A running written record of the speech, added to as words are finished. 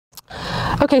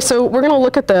Okay, so we're going to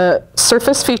look at the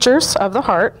surface features of the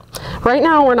heart. Right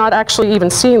now we're not actually even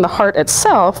seeing the heart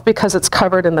itself because it's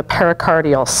covered in the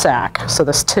pericardial sac. So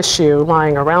this tissue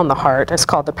lying around the heart is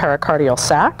called the pericardial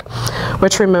sac,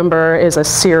 which remember is a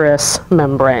serous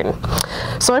membrane.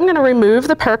 So I'm going to remove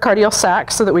the pericardial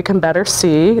sac so that we can better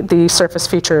see the surface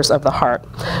features of the heart.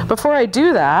 Before I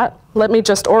do that, let me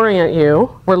just orient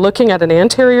you. We're looking at an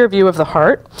anterior view of the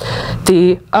heart.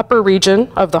 The upper region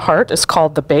of the heart is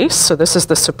called the base, so this is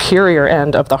the superior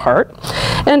end of the heart.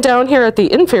 And down here at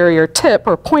the inferior tip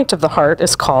or point of the heart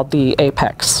is called the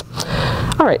apex.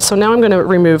 All right, so now I'm going to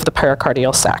remove the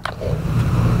pericardial sac.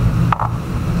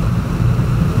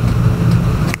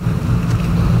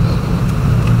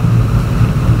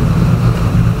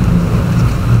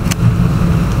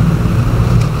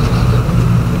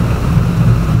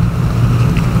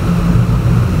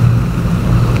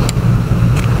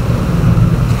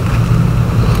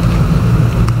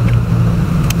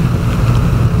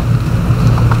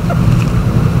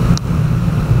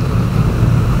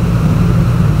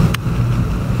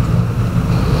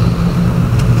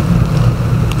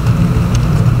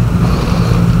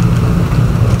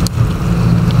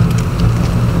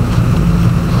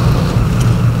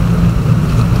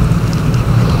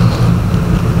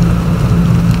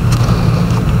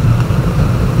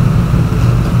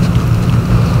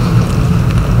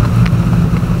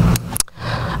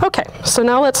 So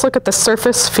now let's look at the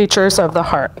surface features of the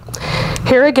heart.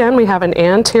 Here again we have an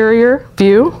anterior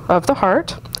view of the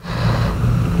heart.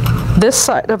 This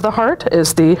side of the heart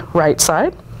is the right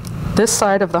side. This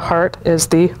side of the heart is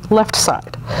the left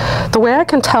side. The way I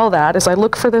can tell that is I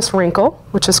look for this wrinkle,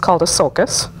 which is called a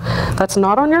sulcus. That's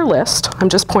not on your list. I'm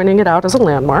just pointing it out as a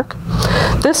landmark.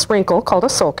 This wrinkle, called a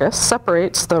sulcus,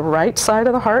 separates the right side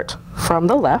of the heart from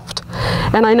the left.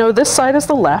 And I know this side is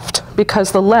the left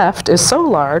because the left is so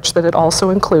large that it also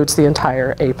includes the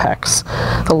entire apex.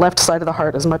 The left side of the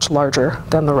heart is much larger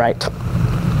than the right.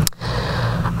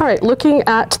 All right, looking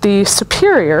at the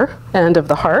superior end of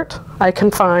the heart, I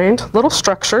can find little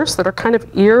structures that are kind of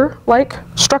ear-like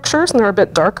structures, and they're a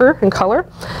bit darker in color.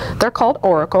 They're called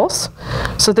auricles.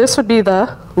 So this would be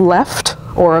the left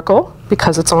auricle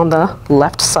because it's on the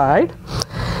left side.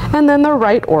 And then the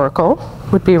right auricle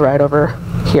would be right over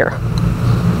here.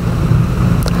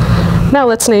 Now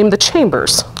let's name the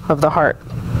chambers of the heart.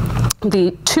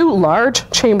 The two large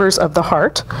chambers of the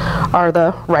heart are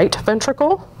the right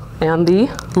ventricle and the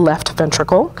left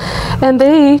ventricle, and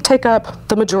they take up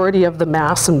the majority of the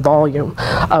mass and volume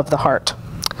of the heart.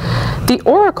 The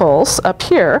auricles up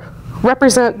here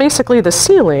represent basically the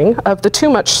ceiling of the two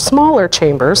much smaller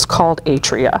chambers called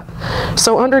atria.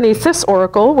 So underneath this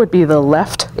auricle would be the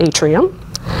left atrium,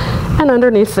 and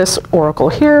underneath this auricle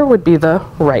here would be the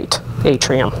right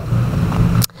atrium.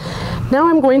 Now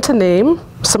I'm going to name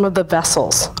some of the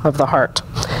vessels of the heart.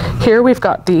 Here we've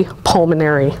got the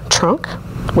pulmonary trunk,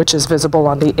 which is visible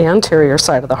on the anterior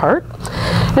side of the heart.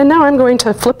 And now I'm going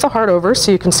to flip the heart over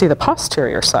so you can see the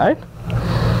posterior side.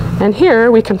 And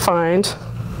here we can find,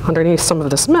 underneath some of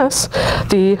this mess,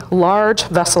 the large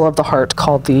vessel of the heart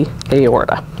called the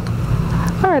aorta.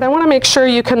 All right, I want to make sure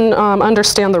you can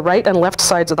understand the right and left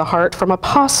sides of the heart from a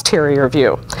posterior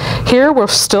view. Here we're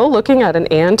still looking at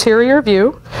an anterior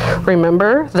view.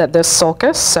 Remember that this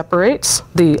sulcus separates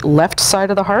the left side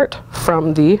of the heart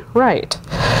from the right.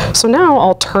 So now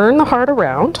I'll turn the heart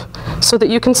around so that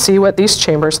you can see what these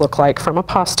chambers look like from a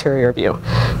posterior view.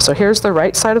 So here's the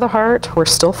right side of the heart. We're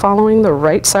still following the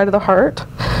right side of the heart.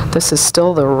 This is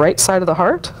still the right side of the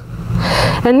heart.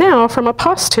 And now from a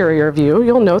posterior view,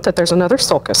 you'll note that there's another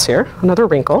sulcus here, another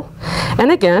wrinkle.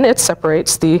 And again, it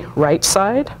separates the right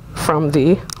side from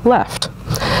the left.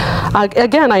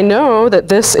 Again, I know that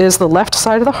this is the left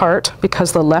side of the heart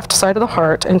because the left side of the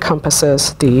heart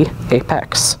encompasses the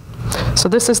apex. So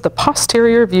this is the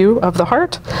posterior view of the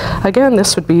heart. Again,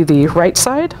 this would be the right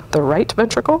side, the right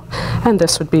ventricle, and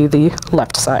this would be the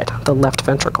left side, the left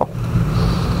ventricle.